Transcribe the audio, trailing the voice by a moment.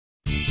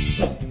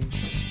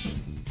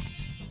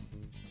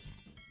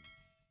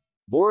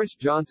Boris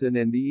Johnson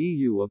and the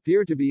EU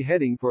appear to be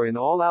heading for an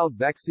all-out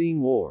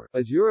vaccine war,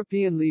 as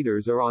European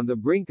leaders are on the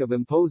brink of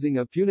imposing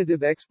a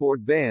punitive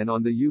export ban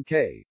on the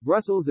UK.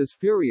 Brussels is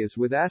furious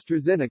with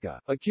AstraZeneca,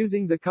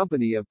 accusing the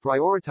company of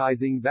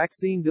prioritising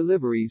vaccine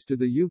deliveries to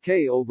the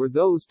UK over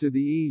those to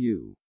the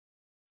EU.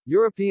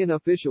 European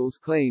officials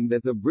claim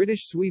that the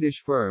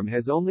British-Swedish firm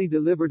has only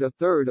delivered a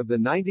third of the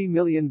 90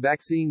 million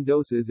vaccine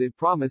doses it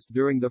promised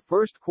during the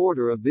first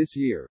quarter of this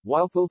year,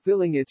 while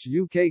fulfilling its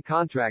UK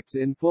contracts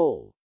in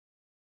full.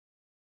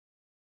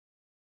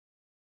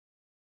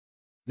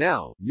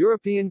 Now,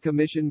 European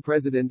Commission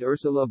President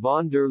Ursula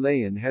von der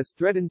Leyen has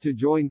threatened to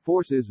join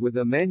forces with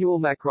Emmanuel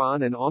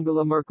Macron and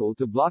Angela Merkel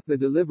to block the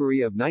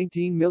delivery of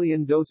 19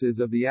 million doses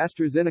of the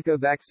AstraZeneca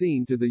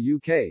vaccine to the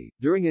UK.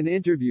 During an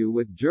interview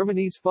with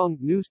Germany's Funk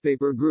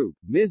newspaper group,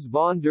 Ms.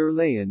 von der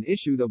Leyen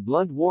issued a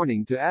blunt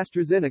warning to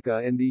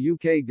AstraZeneca and the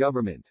UK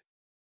government.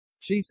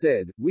 She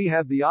said, "We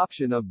have the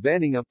option of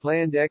banning a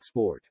planned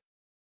export.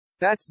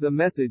 That's the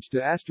message to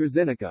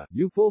AstraZeneca: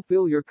 you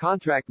fulfill your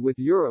contract with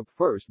Europe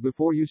first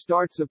before you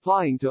start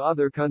supplying to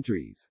other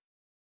countries."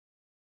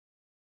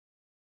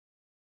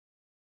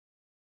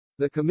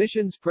 The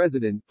Commission's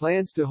president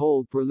plans to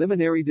hold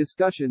preliminary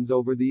discussions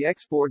over the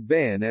export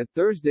ban at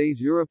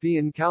Thursday's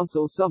European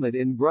Council summit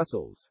in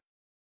Brussels.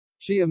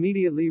 She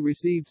immediately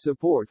received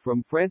support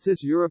from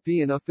France's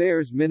European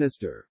Affairs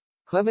Minister.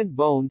 Clement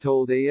Beaune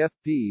told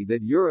AFP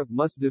that Europe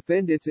must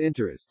defend its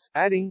interests,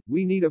 adding,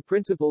 "We need a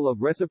principle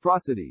of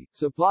reciprocity,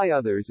 supply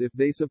others if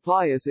they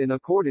supply us in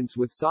accordance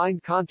with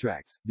signed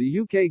contracts." The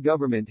UK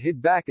government hit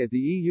back at the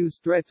EU's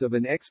threats of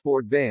an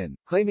export ban,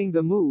 claiming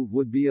the move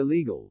would be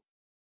illegal.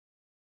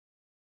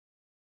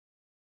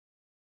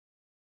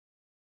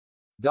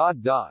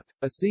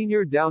 A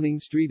senior Downing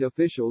Street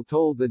official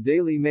told the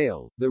Daily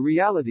Mail, "The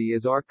reality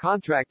is our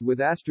contract with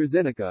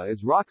AstraZeneca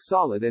is rock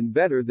solid and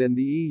better than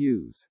the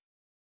EU's.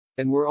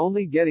 And we're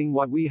only getting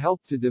what we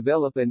helped to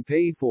develop and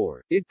paid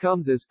for." It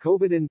comes as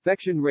COVID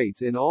infection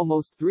rates in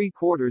almost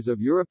 3/4 of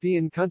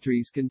European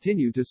countries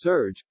continue to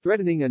surge,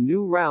 threatening a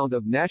new round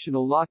of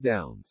national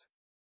lockdowns.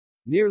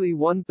 Nearly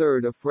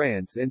 1/3 of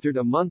France entered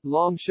a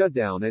month-long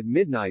shutdown at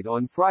midnight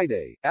on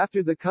Friday,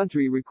 after the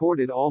country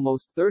recorded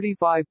almost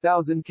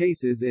 35,000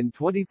 cases in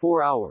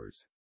 24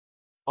 hours.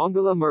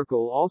 Angela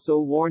Merkel also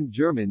warned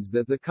Germans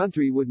that the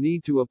country would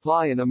need to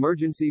apply an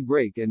emergency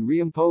brake and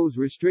reimpose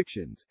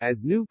restrictions,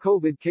 as new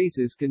COVID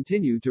cases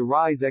continue to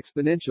rise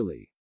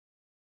exponentially.